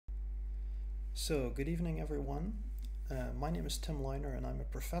So, good evening, everyone. My name is Tim Leiner, and I'm a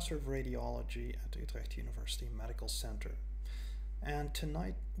professor of radiology at Utrecht University Medical Center. And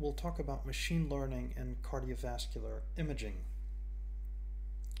tonight we'll talk about machine learning in cardiovascular imaging.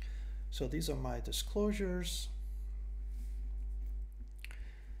 So, these are my disclosures.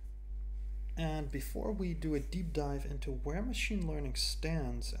 And before we do a deep dive into where machine learning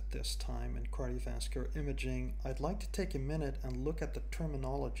stands at this time in cardiovascular imaging, I'd like to take a minute and look at the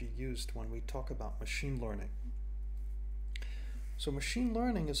terminology used when we talk about machine learning. So machine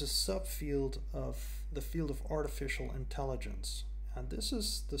learning is a subfield of the field of artificial intelligence. And this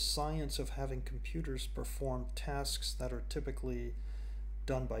is the science of having computers perform tasks that are typically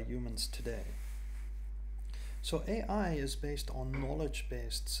done by humans today. So AI is based on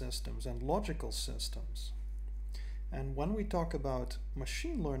knowledge-based systems and logical systems. And when we talk about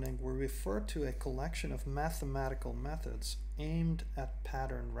machine learning, we refer to a collection of mathematical methods aimed at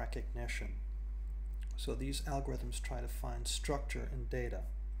pattern recognition. So these algorithms try to find structure in data.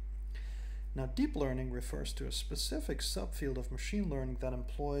 Now, deep learning refers to a specific subfield of machine learning that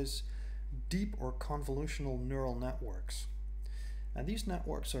employs deep or convolutional neural networks. And these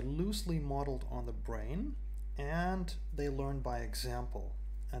networks are loosely modeled on the brain, and they learn by example.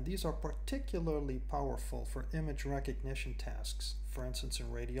 And these are particularly powerful for image recognition tasks, for instance in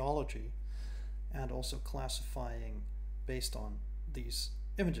radiology, and also classifying based on these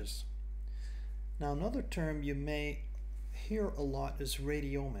images. Now, another term you may hear a lot is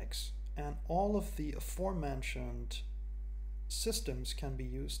radiomics, and all of the aforementioned systems can be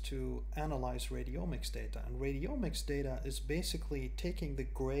used to analyze radiomics data. And radiomics data is basically taking the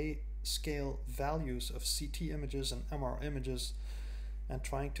grayscale values of CT images and MR images and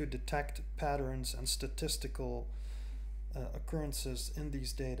trying to detect patterns and statistical occurrences in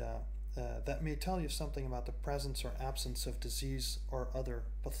these data that may tell you something about the presence or absence of disease or other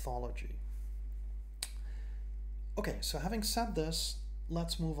pathology. Okay, so having said this,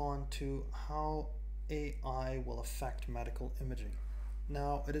 let's move on to how AI will affect medical imaging.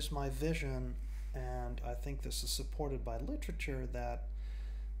 Now, it is my vision, and I think this is supported by literature, that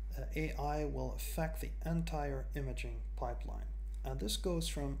AI will affect the entire imaging pipeline. And this goes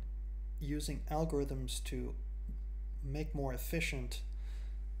from using algorithms to make more efficient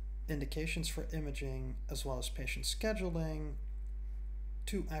indications for imaging, as well as patient scheduling,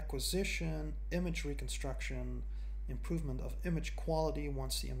 to acquisition, image reconstruction, improvement of image quality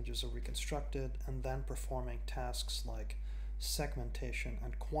once the images are reconstructed, and then performing tasks like segmentation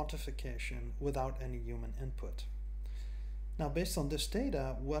and quantification without any human input. Now, based on this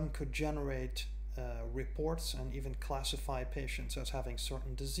data, one could generate reports and even classify patients as having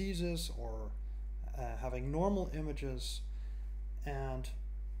certain diseases or having normal images, and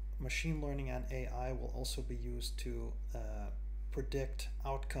machine learning and AI will also be used to predict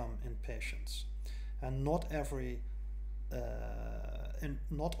outcome in patients. And not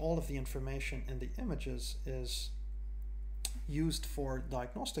all of the information in the images is used for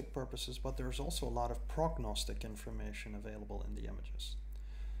diagnostic purposes, but there's also a lot of prognostic information available in the images.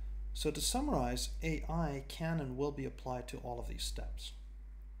 So to summarize, AI can and will be applied to all of these steps.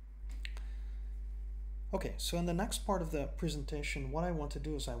 Okay, so in the next part of the presentation, what I want to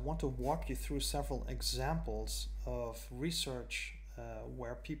do is I want to walk you through several examples of research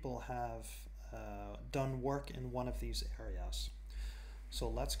where people have done work in one of these areas. So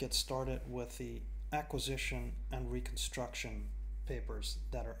let's get started with the acquisition and reconstruction papers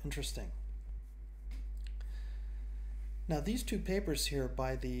that are interesting. Now, these two papers here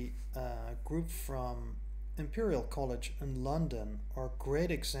by the group from Imperial College in London are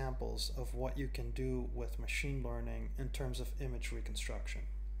great examples of what you can do with machine learning in terms of image reconstruction.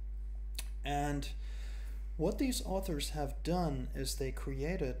 And what these authors have done is they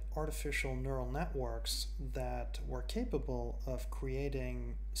created artificial neural networks that were capable of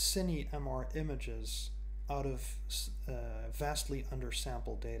creating cine MR images out of vastly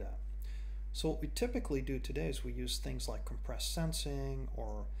undersampled data. So what we typically do today is we use things like compressed sensing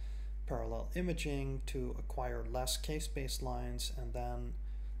or parallel imaging to acquire less case baselines, and then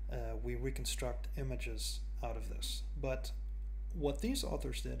we reconstruct images out of this. But what these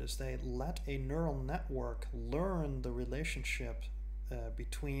authors did is they let a neural network learn the relationship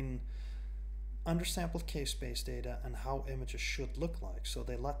between undersampled case-based data and how images should look like. So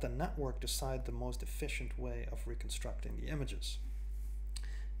they let the network decide the most efficient way of reconstructing the images.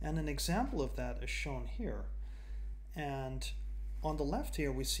 And an example of that is shown here. And on the left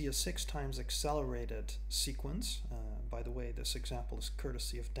here, we see a 6 times accelerated sequence. By the way, this example is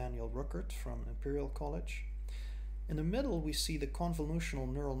courtesy of Daniel Ruckert from Imperial College. In the middle, we see the convolutional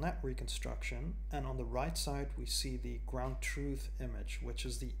neural net reconstruction, and on the right side, we see the ground truth image, which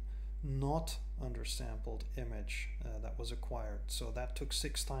is the not undersampled image that was acquired. So that took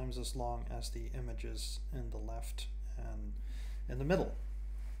 6 times as long as the images in the left and in the middle.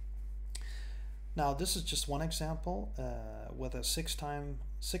 Now this is just one example with a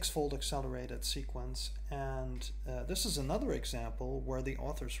six-fold accelerated sequence, and this is another example where the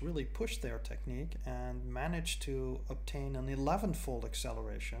authors really pushed their technique and managed to obtain an 11-fold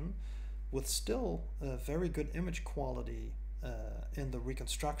acceleration with still very good image quality in the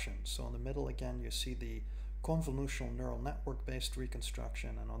reconstruction. So in the middle again you see the convolutional neural network based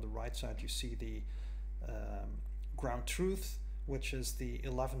reconstruction, and on the right side you see the ground truth, which is the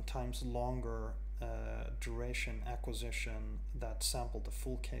 11 times longer duration acquisition that sampled the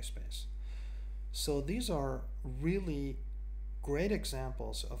full K-space. So these are really great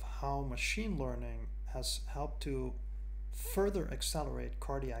examples of how machine learning has helped to further accelerate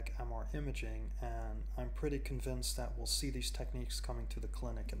cardiac MR imaging, and I'm pretty convinced that we'll see these techniques coming to the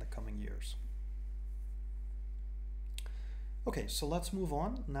clinic in the coming years. Okay, so let's move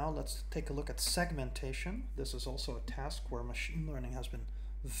on. Now let's take a look at segmentation. This is also a task where machine learning has been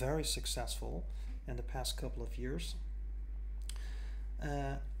very successful in the past couple of years.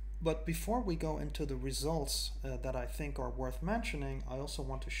 But before we go into the results that I think are worth mentioning, I also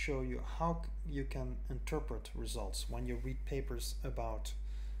want to show you how you can interpret results when you read papers about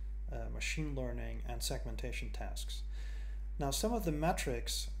machine learning and segmentation tasks. Now, some of the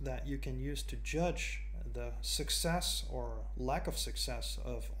metrics that you can use to judge the success or lack of success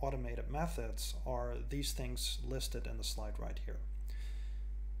of automated methods are these things listed in the slide right here.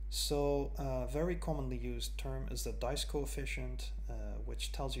 So a very commonly used term is the dice coefficient,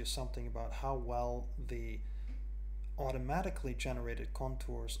 which tells you something about how well the automatically generated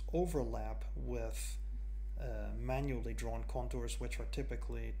contours overlap with manually drawn contours, which are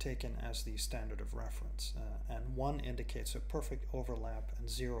typically taken as the standard of reference. And 1 indicates a perfect overlap and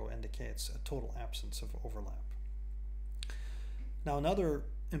 0 indicates a total absence of overlap. Now, another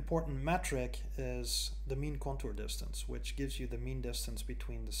important metric is the mean contour distance, which gives you the mean distance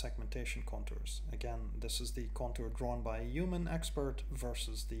between the segmentation contours. Again, this is the contour drawn by a human expert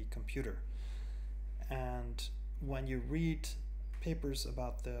versus the computer. And when you read papers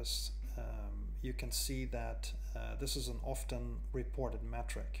about this, you can see that this is an often reported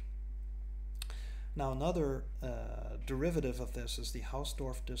metric. Now, another derivative of this is the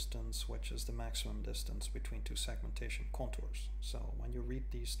Hausdorff distance, which is the maximum distance between 2 segmentation contours. So when you read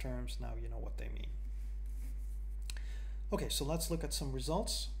these terms, now you know what they mean. Okay, so let's look at some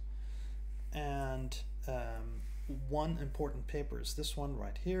results. And one important paper is this one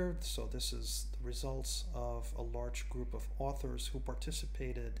right here. So this is the results of a large group of authors who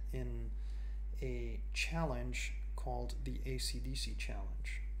participated in a challenge called the AC/DC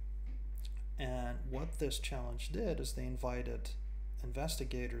challenge. And what this challenge did is they invited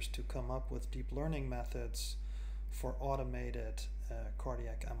investigators to come up with deep learning methods for automated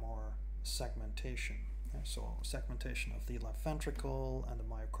cardiac MR segmentation. So segmentation of the left ventricle and the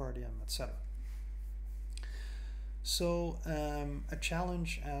myocardium, etc. So a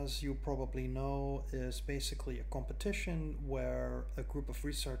challenge, as you probably know, is basically a competition where a group of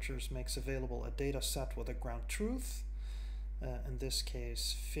researchers makes available a data set with a ground truth. In this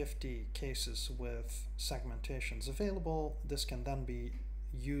case, 50 cases with segmentations available. This can then be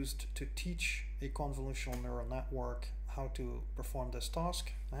used to teach a convolutional neural network how to perform this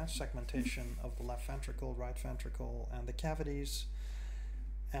task, segmentation of the left ventricle, right ventricle, and the cavities.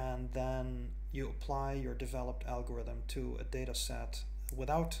 And then you apply your developed algorithm to a data set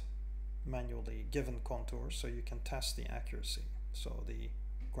without manually given contours, so you can test the accuracy. So the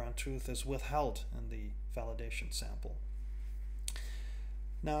ground truth is withheld in the validation sample.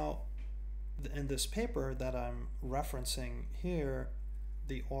 Now, in this paper that I'm referencing here,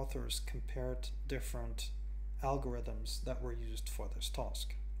 the authors compared different algorithms that were used for this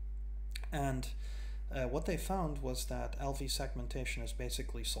task. And what they found was that LV segmentation is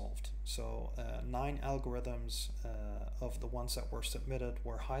basically solved. So 9 algorithms of the ones that were submitted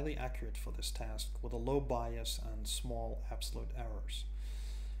were highly accurate for this task with a low bias and small absolute errors.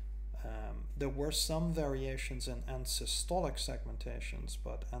 There were some variations in end-systolic segmentations,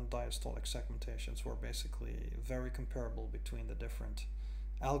 but end-diastolic segmentations were basically very comparable between the different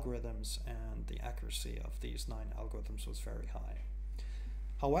algorithms, and the accuracy of these 9 algorithms was very high.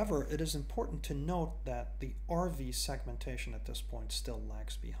 However, it is important to note that the RV segmentation at this point still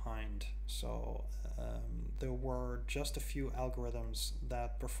lags behind. So there were just a few algorithms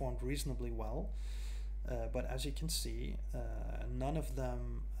that performed reasonably well. But as you can see, none of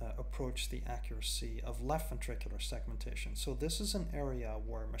them approach the accuracy of left ventricular segmentation. So this is an area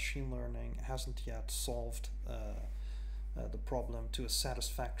where machine learning hasn't yet solved the problem to a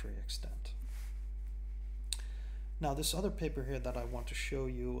satisfactory extent. Now, this other paper here that I want to show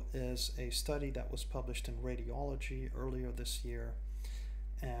you is a study that was published in Radiology earlier this year,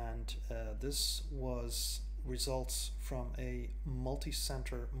 and this was results from a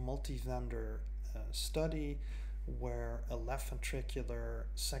multi-center, multi-vendor study where a left ventricular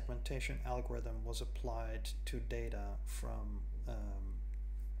segmentation algorithm was applied to data from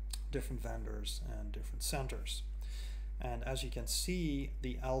different vendors and different centers. And as you can see,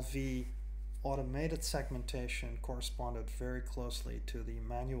 the LV automated segmentation corresponded very closely to the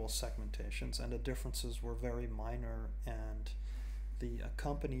manual segmentations, and the differences were very minor, and the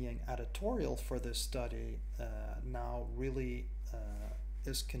accompanying editorial for this study now really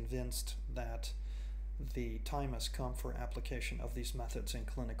is convinced that the time has come for application of these methods in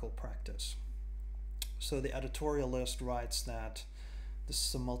clinical practice. So the editorialist writes that this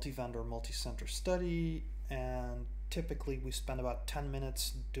is a multi-vendor, multi-center study, and typically we spend about 10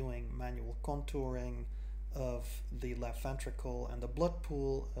 minutes doing manual contouring of the left ventricle and the blood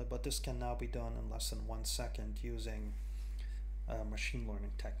pool, but this can now be done in less than 1 second using machine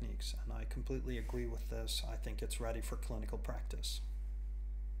learning techniques. And I completely agree with this. I think it's ready for clinical practice.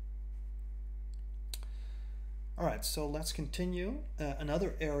 All right, so let's continue.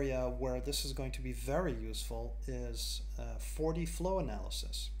 Another area where this is going to be very useful is 4D flow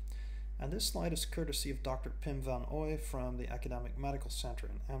analysis. And this slide is courtesy of Dr. Pim van Ooy from the Academic Medical Center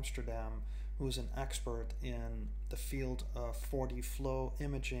in Amsterdam, who is an expert in the field of 4D flow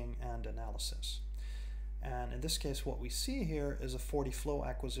imaging and analysis. And in this case, what we see here is a 4D flow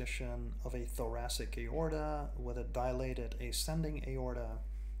acquisition of a thoracic aorta with a dilated ascending aorta.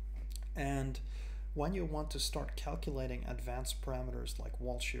 And when you want to start calculating advanced parameters like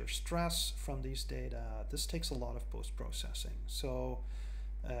wall shear stress from these data, this takes a lot of post-processing. So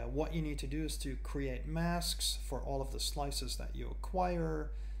what you need to do is to create masks for all of the slices that you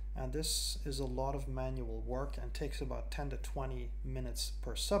acquire, and this is a lot of manual work and takes about 10 to 20 minutes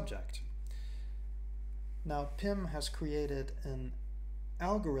per subject. Now, Pim has created an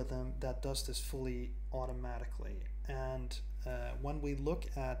algorithm that does this fully automatically, and when we look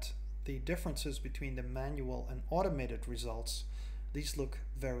at the differences between the manual and automated results, these look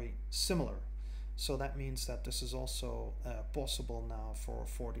very similar. So that means that this is also possible now for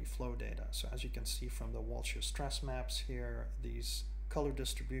 4D flow data. So as you can see from the wall shear stress maps here, these color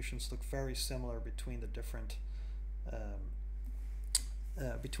distributions look very similar between the different,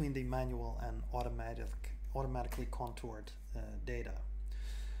 between the manual and automatically contoured data.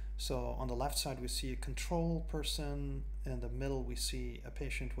 So on the left side we see a control person, in the middle we see a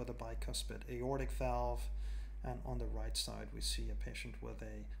patient with a bicuspid aortic valve, and on the right side we see a patient with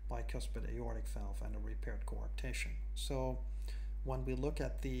a bicuspid aortic valve and a repaired coarctation. So when we look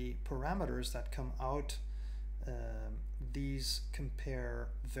at the parameters that come out, these compare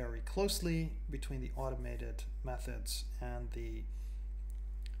very closely between the automated methods and the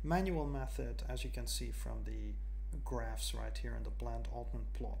manual method, as you can see from the graphs right here in the Bland-Altman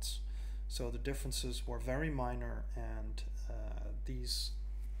plots. So the differences were very minor, and these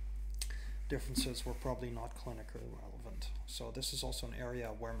differences were probably not clinically relevant. So this is also an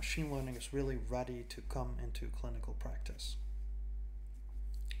area where machine learning is really ready to come into clinical practice.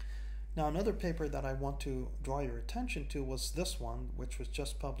 Now, another paper that I want to draw your attention to was this one, which was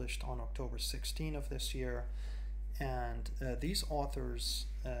just published on October 16 of this year. And these authors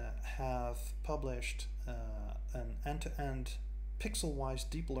have published an end-to-end pixel-wise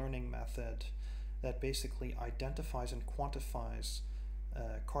deep learning method that basically identifies and quantifies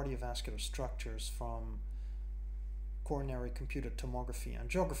cardiovascular structures from coronary computed tomography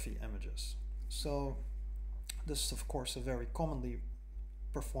angiography images. So this is of course a very commonly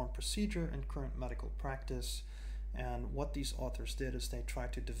performed procedure in current medical practice, and what these authors did is they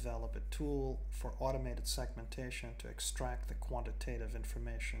tried to develop a tool for automated segmentation to extract the quantitative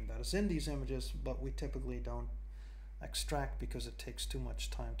information that is in these images, but we typically don't extract because it takes too much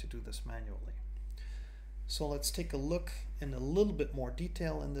time to do this manually. So let's take a look in a little bit more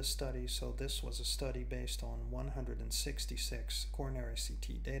detail in this study. So this was a study based on 166 coronary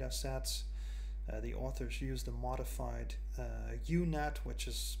CT data sets. The authors used a modified UNet, which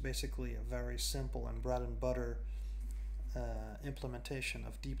is basically a very simple and bread and butter implementation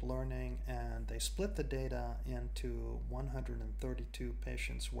of deep learning, and they split the data into 132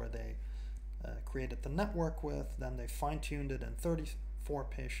 patients where they created the network with, then they fine-tuned it in 34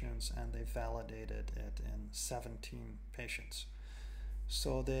 patients, and they validated it in 17 patients.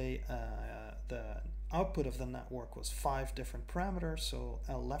 So they the output of the network was 5 different parameters, so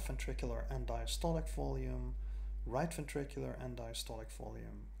a left ventricular end diastolic volume, right ventricular and diastolic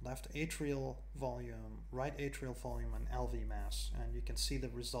volume, left atrial volume, right atrial volume, and LV mass. And you can see the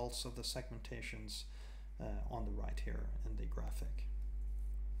results of the segmentations on the right here in the graphic.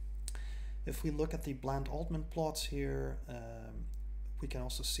 If we look at the Bland-Altman plots here, we can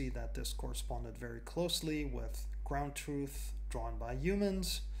also see that this corresponded very closely with ground truth drawn by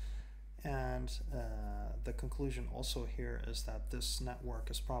humans. And the conclusion also here is that this network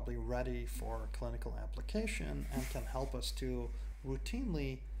is probably ready for clinical application and can help us to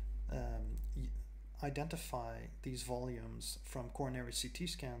routinely identify these volumes from coronary CT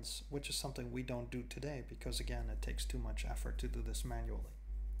scans, which is something we don't do today because, again, it takes too much effort to do this manually.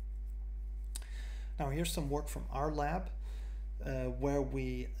 Now here's some work from our lab where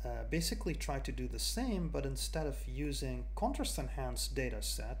we basically try to do the same, but instead of using contrast-enhanced data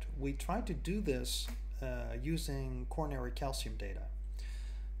set, we try to do this using coronary calcium data.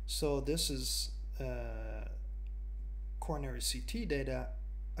 So this is coronary CT data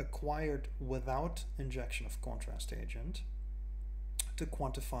acquired without injection of contrast agent to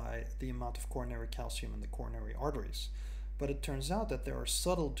quantify the amount of coronary calcium in the coronary arteries. But it turns out that there are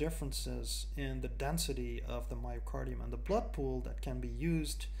subtle differences in the density of the myocardium and the blood pool that can be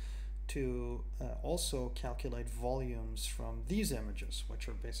used to also calculate volumes from these images, which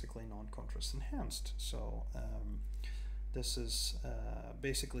are basically non-contrast enhanced. So this is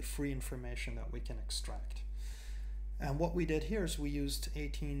basically free information that we can extract. And what we did here is we used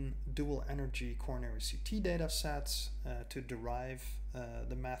 18 dual energy coronary CT data sets to derive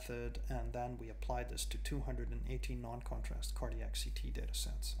the method, and then we applied this to 218 non-contrast cardiac CT data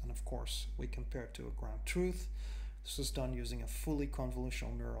sets. And of course, we compared to a ground truth. This was done using a fully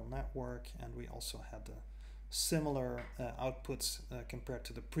convolutional neural network, and we also had the similar outputs compared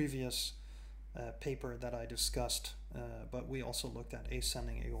to the previous paper that I discussed, but we also looked at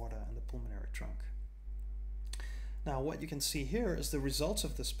ascending aorta and the pulmonary trunk. Now what you can see here is the results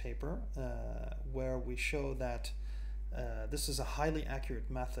of this paper where we show that this is a highly accurate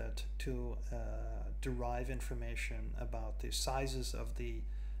method to derive information about the sizes of the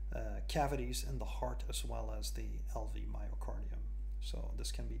cavities in the heart as well as the LV myocardium. So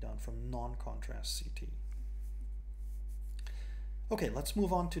this can be done from non-contrast CT. Okay, let's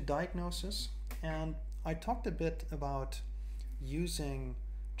move on to diagnosis. And I talked a bit about using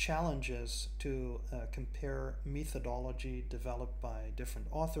challenges to compare methodology developed by different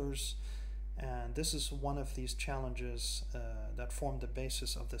authors, and this is one of these challenges that formed the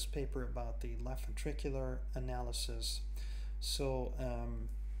basis of this paper about the left ventricular analysis. So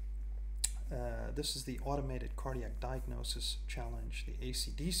this is the Automated Cardiac Diagnosis Challenge, the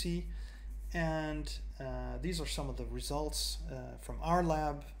ACDC, and these are some of the results from our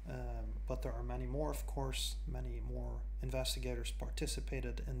lab, but there are many more, of course. Many more investigators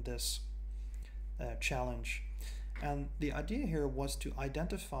participated in this challenge. And the idea here was to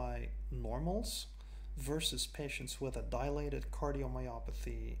identify normals versus patients with a dilated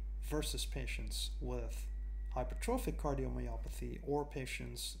cardiomyopathy versus patients with hypertrophic cardiomyopathy or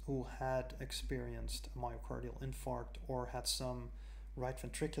patients who had experienced a myocardial infarct or had some right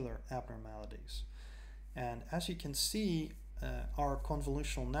ventricular abnormalities. And as you can see, our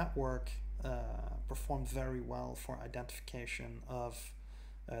convolutional network performed very well for identification of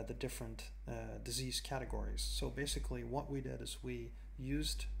the different disease categories. So basically what we did is we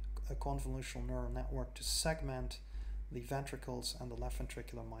used a convolutional neural network to segment the ventricles and the left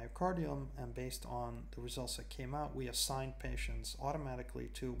ventricular myocardium, and based on the results that came out, we assigned patients automatically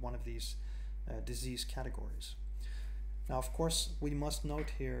to one of these disease categories. Now, of course, we must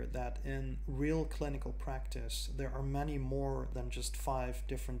note here that in real clinical practice, there are many more than just 5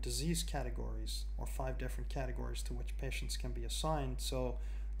 different disease categories or 5 different categories to which patients can be assigned. So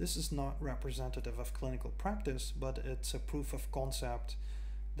this is not representative of clinical practice, but it's a proof of concept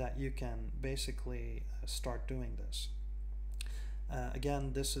that you can basically start doing this.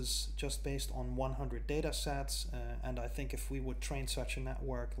 Again, this is just based on 100 data sets, and I think if we would train such a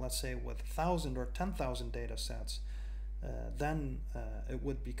network, let's say with 1,000 or 10,000 data sets, then it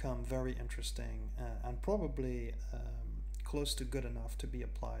would become very interesting and probably close to good enough to be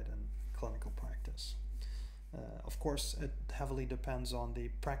applied in clinical practice. Of course, it heavily depends on the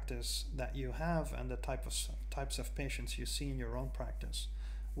practice that you have and the types of patients you see in your own practice,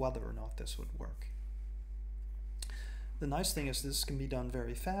 whether or not this would work. The nice thing is this can be done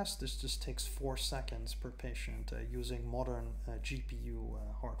very fast. This just takes 4 seconds per patient using modern GPU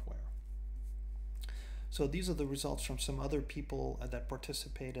hardware. So these are the results from some other people that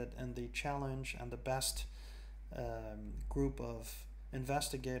participated in the challenge, and the best group of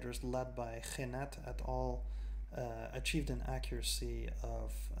investigators led by Genet et al. achieved an accuracy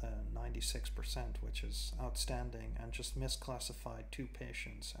of 96%, which is outstanding, and just misclassified 2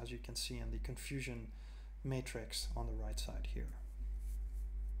 patients, as you can see in the confusion matrix on the right side here.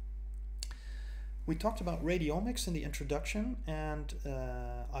 We talked about radiomics in the introduction, and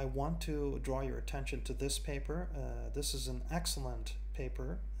I want to draw your attention to this paper. This is an excellent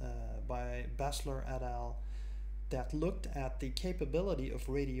paper by Bassler et al. That looked at the capability of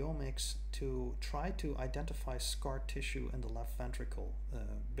radiomics to try to identify scar tissue in the left ventricle,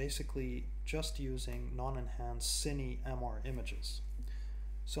 basically just using non-enhanced cine MR images.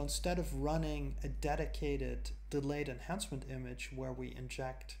 So instead of running a dedicated delayed enhancement image where we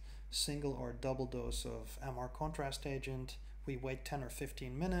inject single or double dose of MR contrast agent, we wait 10 or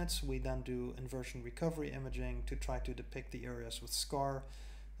 15 minutes, we then do inversion recovery imaging to try to depict the areas with scar.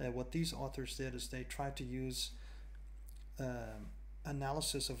 What these authors did is they tried to use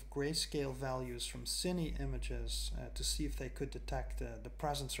analysis of grayscale values from cine images to see if they could detect the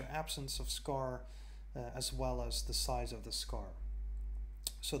presence or absence of scar as well as the size of the scar.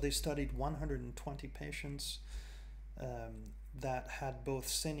 So they studied 120 patients that had both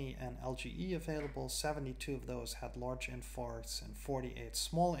cine and LGE available. 72 of those had large infarcts and 48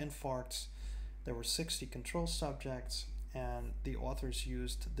 small infarcts. There were 60 control subjects, and the authors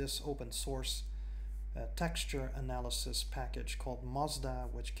used this open source texture analysis package called Mazda,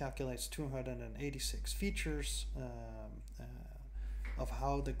 which calculates 286 features of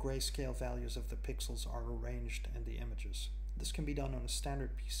how the grayscale values of the pixels are arranged in the images. This can be done on a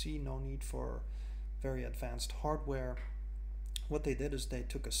standard PC, no need for very advanced hardware. What they did is they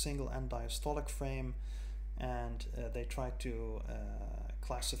took a single end diastolic frame and they tried to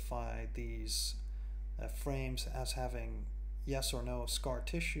classify these frames as having yes or no scar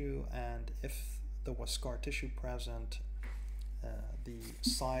tissue, and if there was scar tissue present, the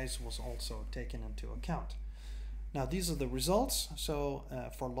size was also taken into account. Now these are the results. So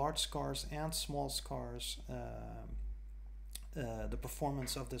for large scars and small scars, the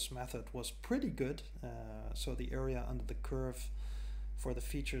performance of this method was pretty good. So the area under the curve for the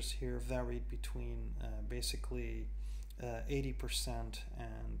features here varied between basically 80%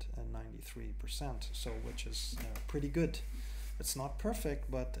 and 93%, so which is pretty good. It's not perfect,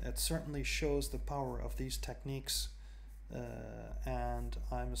 but it certainly shows the power of these techniques, and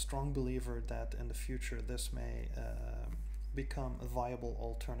I'm a strong believer that in the future this may become a viable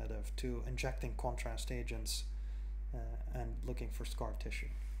alternative to injecting contrast agents and looking for scar tissue.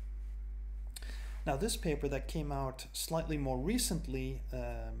 Now this paper that came out slightly more recently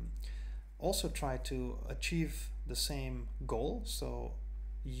also tried to achieve the same goal, so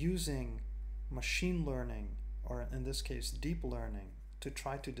using machine learning, or in this case deep learning, to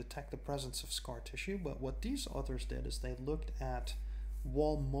try to detect the presence of scar tissue. But what these authors did is they looked at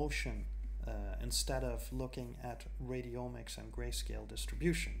wall motion instead of looking at radiomics and grayscale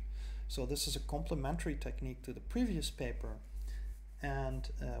distribution. So this is a complementary technique to the previous paper, and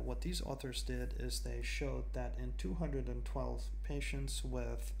what these authors did is they showed that in 212 patients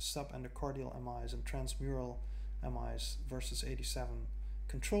with subendocardial MIs and transmural MIs versus 87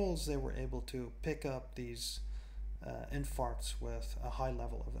 controls, they were able to pick up these infarcts with a high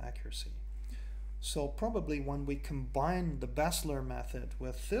level of accuracy. So probably when we combine the Bassler method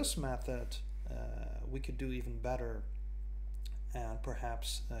with this method, we could do even better, and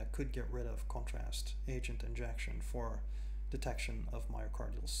perhaps could get rid of contrast agent injection for detection of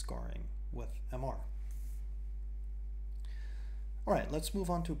myocardial scarring with MR. All right, let's move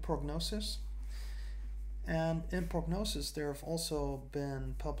on to prognosis. And in prognosis, there have also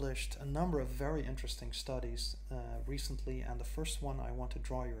been published a number of very interesting studies recently, and the first one I want to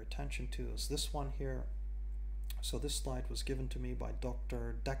draw your attention to is this one here. So this slide was given to me by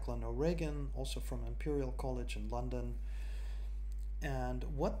Dr. Declan O'Regan, also from Imperial College in London. And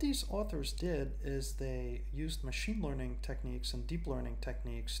what these authors did is they used machine learning techniques and deep learning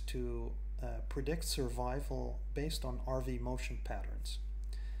techniques to predict survival based on RV motion patterns.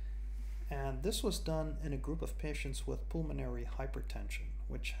 And this was done in a group of patients with pulmonary hypertension,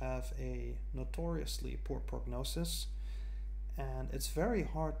 which have a notoriously poor prognosis. And it's very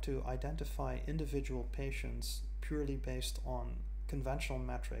hard to identify individual patients purely based on conventional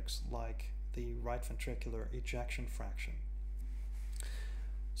metrics like the right ventricular ejection fraction.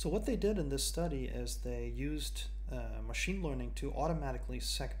 So what they did in this study is they used machine learning to automatically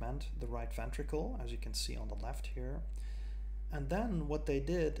segment the right ventricle, as you can see on the left here. And then what they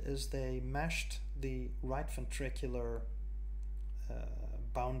did is they meshed the right ventricular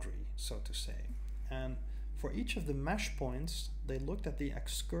boundary, so to say. And for each of the mesh points, they looked at the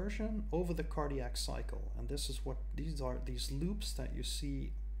excursion over the cardiac cycle. And this is what these are, these loops that you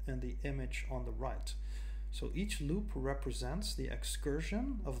see in the image on the right. So each loop represents the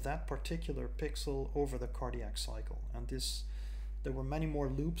excursion of that particular pixel over the cardiac cycle. And there were many more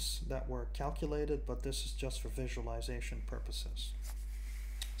loops that were calculated, but this is just for visualization purposes.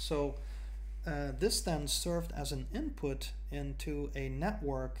 So this then served as an input into a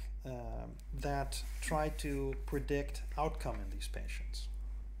network that tried to predict outcome in these patients.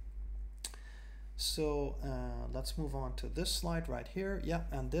 So let's move on to this slide right here. Yeah,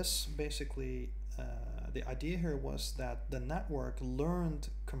 and this basically, the idea here was that the network learned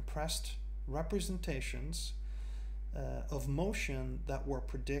compressed representations of motion that were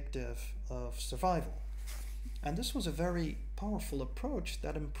predictive of survival. And this was a very powerful approach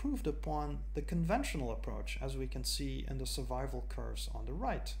that improved upon the conventional approach, as we can see in the survival curves on the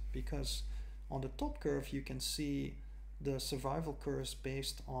right, because on the top curve you can see the survival curves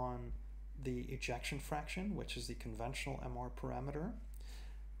based on the ejection fraction, which is the conventional MR parameter,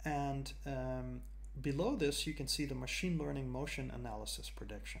 and below this you can see the machine learning motion analysis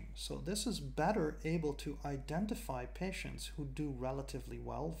prediction. So this is better able to identify patients who do relatively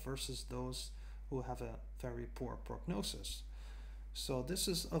well versus those who have a very poor prognosis. So this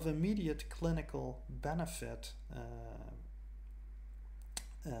is of immediate clinical benefit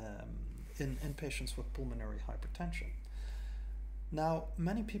in patients with pulmonary hypertension. Now,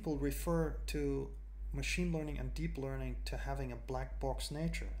 many people refer to machine learning and deep learning to having a black box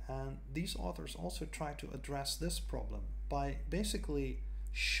nature, and these authors also try to address this problem by basically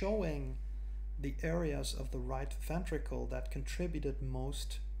showing the areas of the right ventricle that contributed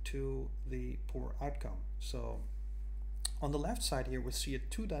most to the poor outcome. So on the left side here we see a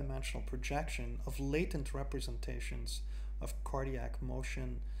two-dimensional projection of latent representations of cardiac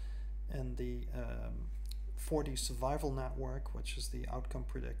motion in the 4D survival network, which is the outcome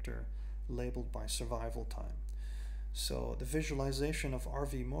predictor labeled by survival time. So the visualization of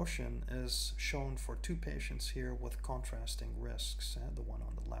RV motion is shown for two patients here with contrasting risks, the one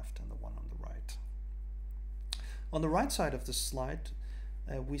on the left and the one on the right. On the right side of this slide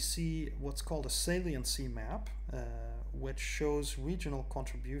we see what's called a saliency map, which shows regional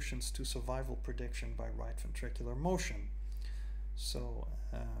contributions to survival prediction by right ventricular motion. So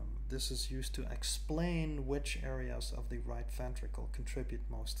this is used to explain which areas of the right ventricle contribute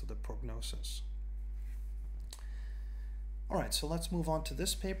most to the prognosis. Alright, so let's move on to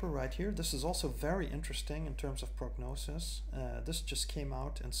this paper right here. This is also very interesting in terms of prognosis. This just came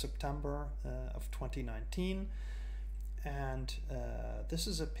out in September of 2019. And this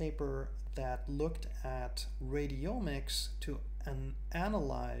is a paper that looked at radiomics to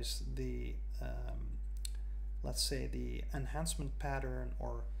analyze the, let's say, the enhancement pattern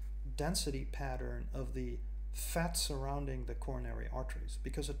or density pattern of the fat surrounding the coronary arteries.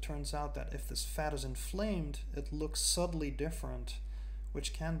 Because it turns out that if this fat is inflamed, it looks subtly different,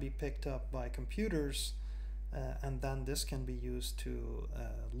 which can be picked up by computers. And then this can be used to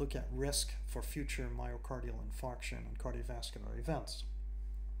look at risk for future myocardial infarction and cardiovascular events.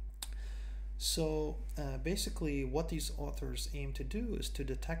 So basically what these authors aim to do is to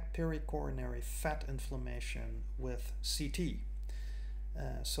detect pericoronary fat inflammation with CT.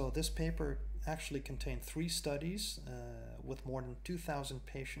 So this paper actually contained 3 studies with more than 2,000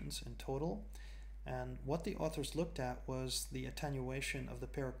 patients in total. And what the authors looked at was the attenuation of the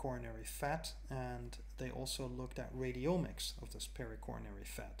pericoronary fat, and they also looked at radiomics of this pericoronary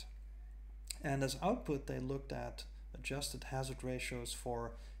fat. And as output, they looked at adjusted hazard ratios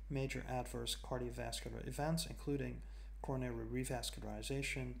for major adverse cardiovascular events, including coronary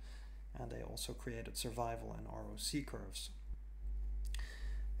revascularization, and they also created survival and ROC curves.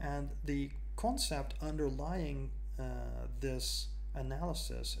 And the concept underlying this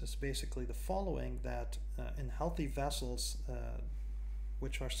analysis is basically the following, that in healthy vessels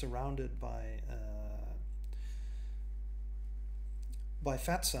which are surrounded by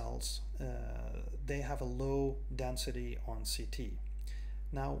fat cells, they have a low density on CT.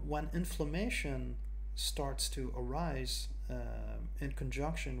 Now when inflammation starts to arise in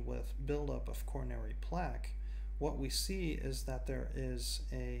conjunction with buildup of coronary plaque, what we see is that there is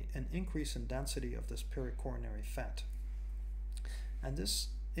an increase in density of this pericoronary fat. And this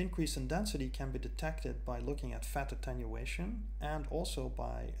increase in density can be detected by looking at fat attenuation and also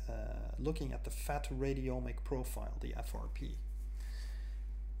by looking at the fat radiomic profile, the FRP.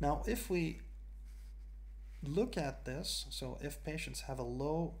 Now, if we look at this, so if patients have a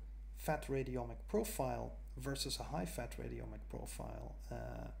low fat radiomic profile versus a high fat radiomic profile,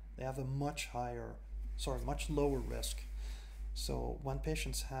 they have a much lower risk. So when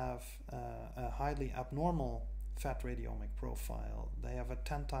patients have a highly abnormal fat radiomic profile, they have a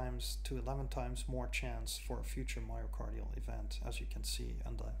 10 times to 11 times more chance for a future myocardial event, as you can see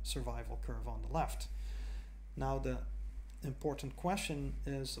on the survival curve on the left. Now the important question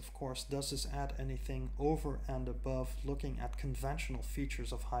is, of course, does this add anything over and above looking at conventional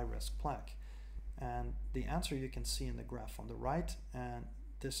features of high-risk plaque? And the answer you can see in the graph on the right, and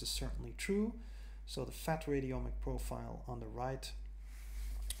this is certainly true. So the fat radiomic profile on the right,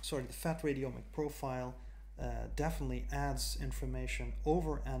 the fat radiomic profile definitely adds information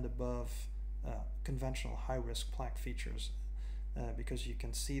over and above conventional high-risk plaque features, because you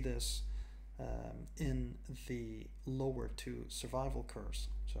can see this in the lower two survival curves.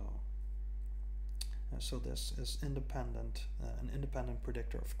 So this is independent, an independent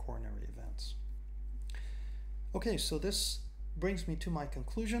predictor of coronary events. Okay, so this brings me to my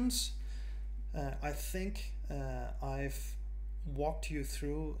conclusions. I think I've walked you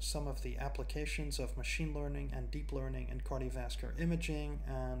through some of the applications of machine learning and deep learning in cardiovascular imaging,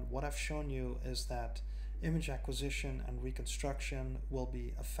 and what I've shown you is that image acquisition and reconstruction will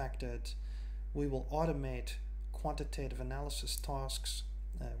be affected. We will automate quantitative analysis tasks,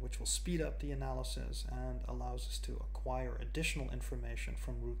 which will speed up the analysis and allows us to acquire additional information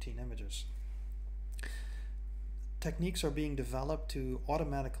from routine images. Techniques are being developed to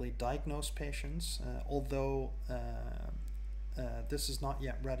automatically diagnose patients, although this is not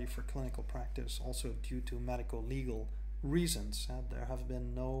yet ready for clinical practice, also due to medical legal reasons. There have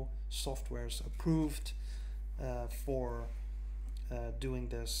been no softwares approved for doing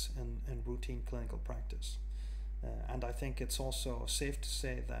this in routine clinical practice. And I think it's also safe to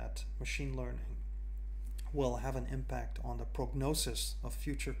say that machine learning will have an impact on the prognosis of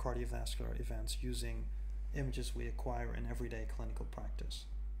future cardiovascular events using images we acquire in everyday clinical practice.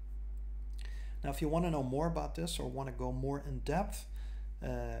 Now, if you want to know more about this or want to go more in depth,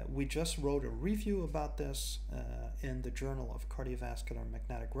 we just wrote a review about this in the Journal of Cardiovascular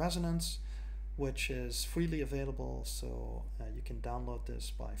Magnetic Resonance, which is freely available, so you can download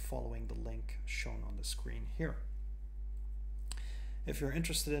this by following the link shown on the screen here. If you're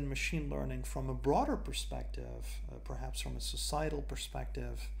interested in machine learning from a broader perspective, perhaps from a societal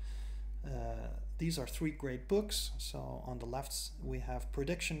perspective, these are 3 great books. So on the left we have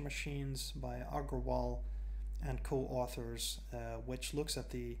Prediction Machines by Agrawal and co-authors, which looks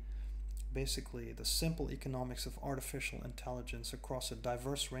at basically the simple economics of artificial intelligence across a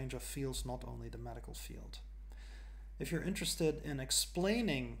diverse range of fields, not only the medical field. If you're interested in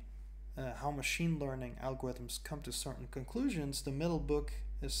explaining how machine learning algorithms come to certain conclusions, the middle book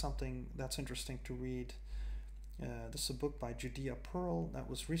is something that's interesting to read. This is a book by Judea Pearl that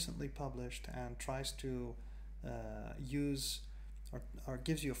was recently published and tries to use or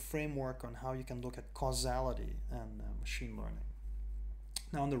gives you a framework on how you can look at causality and machine learning.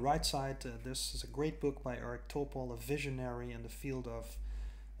 Now on the right side, this is a great book by Eric Topol, a visionary in the field of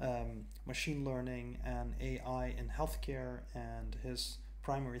machine learning and AI in healthcare, and his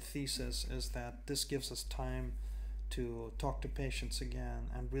primary thesis is that this gives us time to talk to patients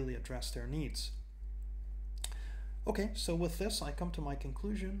again and really address their needs. Okay, so with this I come to my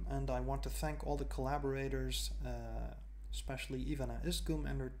conclusion, and I want to thank all the collaborators, especially Ivana Isgum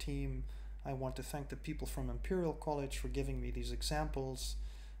and her team. I want to thank the people from Imperial College for giving me these examples.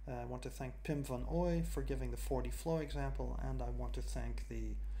 I want to thank Pim van Ooy for giving the 4D flow example, and I want to thank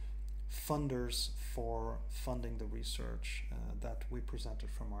the funders for funding the research that we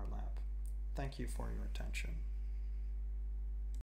presented from our lab. Thank you for your attention.